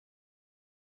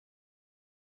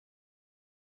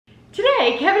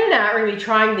Today, Kevin and I are going to be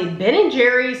trying the Ben &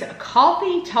 Jerry's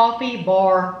Coffee Toffee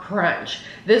Bar Crunch.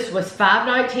 This was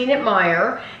 $5.19 at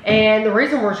Meijer, and the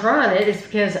reason we're trying it is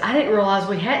because I didn't realize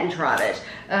we hadn't tried it.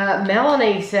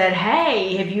 Melanie said,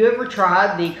 hey, have you ever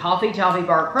tried the Coffee Toffee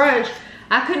Bar Crunch?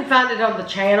 I couldn't find it on the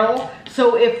channel,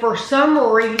 so if for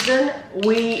some reason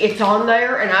it's on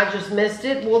there and I just missed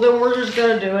it, well then we're just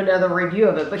going to do another review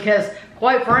of it because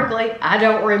quite frankly, I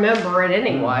don't remember it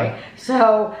anyway.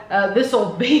 So this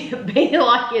will be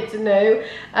like it's new.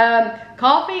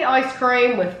 Coffee ice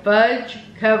cream with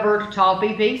fudge-covered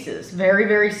toffee pieces. Very,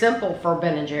 very simple for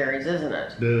Ben & Jerry's, isn't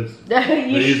it? It is. They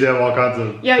usually have all kinds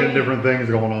of 10 different things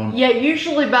going on. Yeah,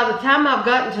 usually by the time I've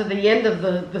gotten to the end of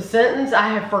the sentence, I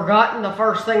have forgotten the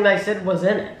first thing they said was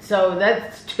in it. So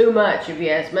that's too much if you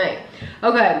ask me.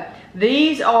 Okay,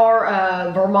 these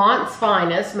are Vermont's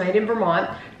finest, made in Vermont.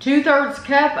 2/3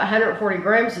 cup, 140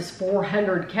 grams is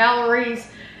 400 calories.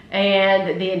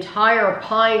 And the entire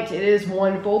pint, it is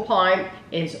one full pint,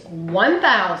 is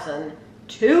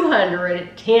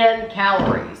 1,210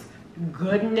 calories.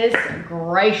 Goodness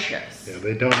gracious. Yeah,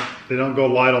 they don't go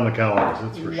light on the calories,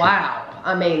 that's for sure. Wow.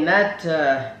 I mean, that,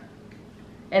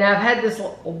 and I've had this,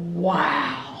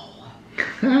 wow.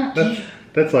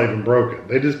 That's not even broken.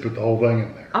 They just put the whole thing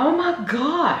in there. Oh my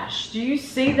gosh. Do you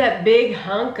see that big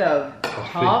hunk of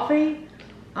toffee?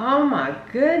 Oh my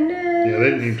goodness. Yeah, they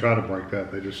didn't even try to break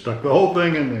that. They just stuck the whole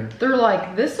thing in there. They're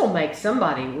like, this will make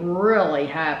somebody really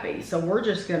happy. So we're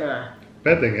just gonna.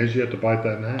 Bad thing is you have to bite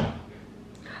that in half.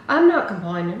 I'm not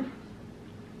complaining.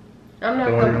 I'm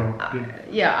not. I'm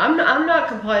not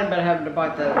complaining about having to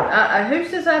bite that. Who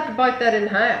says I have to bite that in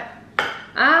half?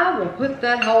 I will put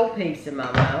that whole piece in my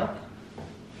mouth.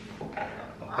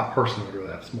 I personally would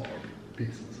rather have smaller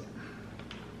pieces.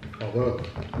 Although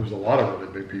there's a lot of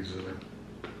really big pieces in there.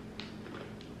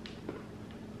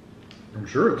 I'm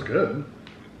sure it's good.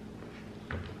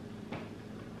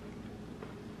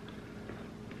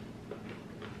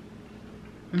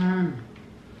 Mmm.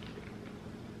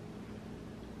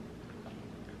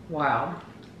 Wow.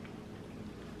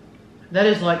 That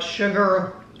is like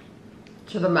sugar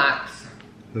to the max.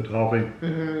 The toffee?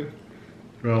 Mm-hmm.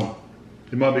 Well,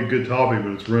 it might be good toffee,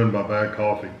 but it's ruined by bad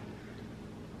coffee.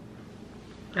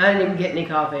 I didn't even get any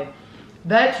coffee.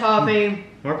 That toffee.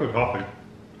 I like the coffee.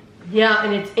 Yeah,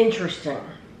 and it's interesting.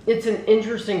 It's an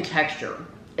interesting texture.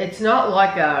 It's not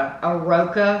like a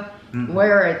roca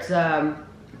where it's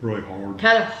really hard.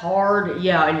 kind of hard,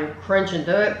 yeah, and you're crunching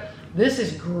through it. This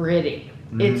is gritty.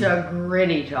 It's a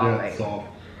gritty toffee. Yeah, it's soft.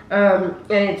 And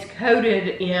it's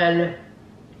coated in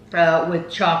with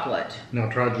chocolate. Now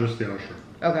try just the ice cream.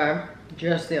 Okay,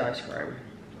 just the ice cream.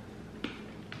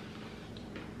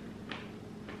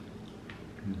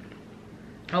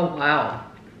 Oh wow.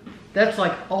 That's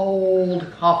like old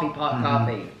coffee pot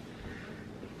coffee.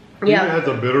 Yeah. It has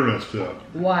a bitterness to it.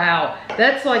 Wow.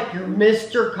 That's like your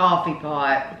Mr. Coffee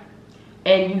Pot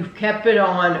and you've kept it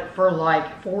on for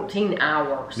like 14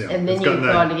 hours. Yeah, and then you've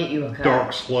gone to get you a cup.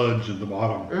 Dark sludge at the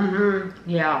bottom.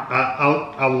 Yeah.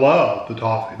 I love the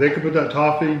toffee. They could put that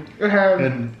toffee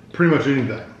in pretty much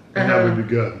anything and that would be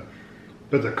good.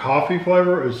 But the coffee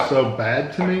flavor is so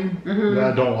bad to me that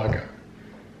I don't like it.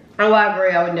 Oh, I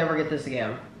agree. I would never get this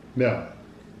again. Yeah.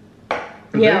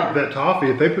 That toffee,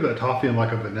 if they put that toffee in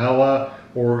like a vanilla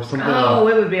or something it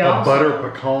would be awesome. A butter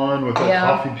pecan with like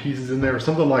toffee pieces in there or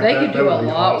something like that. They could do a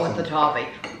lot with the toffee.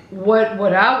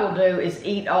 What I will do is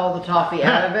eat all the toffee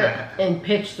out of it and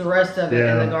pitch the rest of it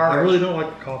in the garbage. I really don't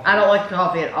like the coffee. I don't like the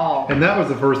coffee at all. And that was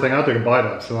the first thing I took a bite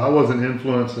of, so I wasn't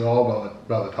influenced at all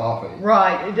by the toffee.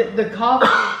 Right. The coffee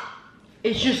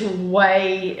is just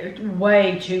way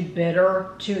too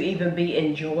bitter to even be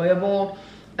enjoyable.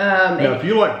 Now, if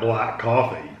you like black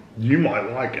coffee, you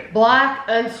might like it. Black,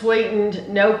 unsweetened,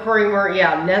 no creamer,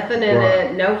 nothing in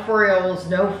it, no frills,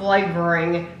 no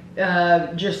flavoring,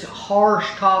 just harsh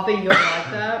coffee. You'll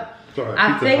like that. Sorry,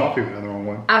 I think the toffee went the wrong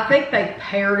way. I think they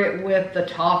paired it with the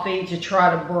toffee to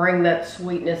try to bring that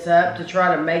sweetness up, to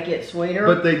try to make it sweeter.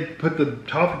 But they put the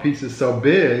toffee pieces so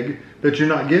big that you're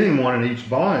not getting one in each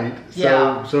bite.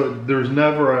 So there's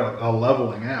never a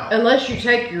leveling out. Unless you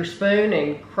take your spoon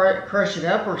and crush it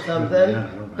up or something.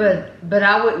 But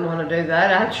I wouldn't want to do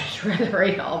that. I'd just rather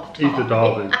eat all the toffee. Eat the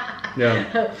toffee.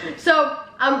 Yeah. So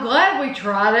I'm glad we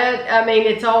tried it. I mean,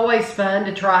 it's always fun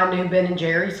to try new Ben &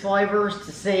 Jerry's flavors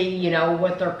to see,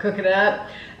 what they're cooking up.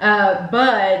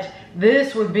 But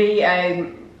this would be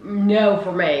a no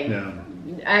for me. Yeah.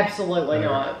 Absolutely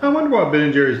not. I wonder why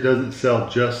Ben & Jerry's doesn't sell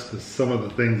just some of the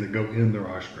things that go in their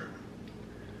ice cream.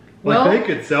 Like they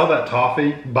could sell that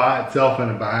toffee by itself in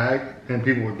a bag and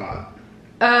people would buy it.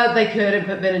 They could and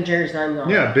put Ben and Jerry's names on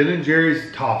it. Yeah, Ben and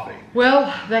Jerry's toffee.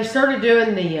 Well, they started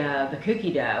doing the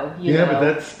cookie dough. You know. But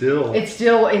that's still... It's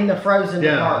still in the frozen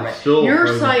department. Still You're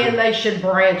frozen saying food. they should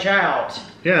branch out.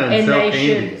 Yeah, and sell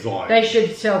candies. They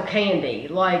should sell candy,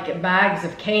 like bags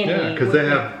of candy. Yeah, because they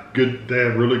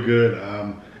have really good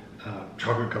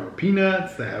chocolate covered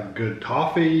peanuts. They have good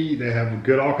toffee. They have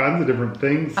good all kinds of different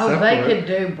things. Oh, separate. they could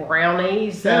do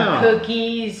brownies,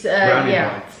 cookies. Brownie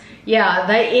bites. Yeah,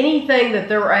 anything that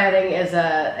they're adding as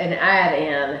an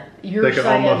add-in, they could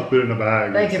almost put it in a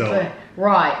bag. They could put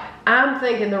right. I'm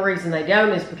thinking the reason they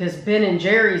don't is because Ben and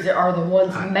Jerry's are the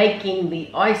ones making the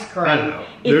ice cream. I know.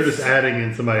 They're just adding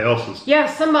in somebody else's. Yeah,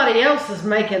 somebody else is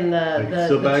making They can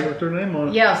still bag with their name on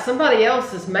it. Yeah, somebody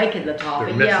else is making the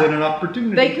toffee. They're missing an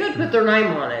opportunity. They could put their name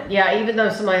on it. Yeah, even though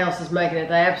somebody else is making it,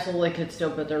 they absolutely could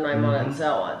still put their name on it and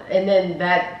sell it. And then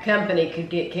that company could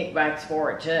get kickbacks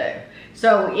for it too.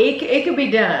 So it could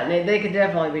be done. They could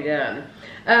definitely be done.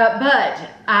 But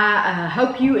I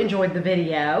hope you enjoyed the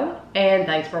video, and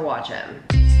thanks for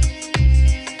watching.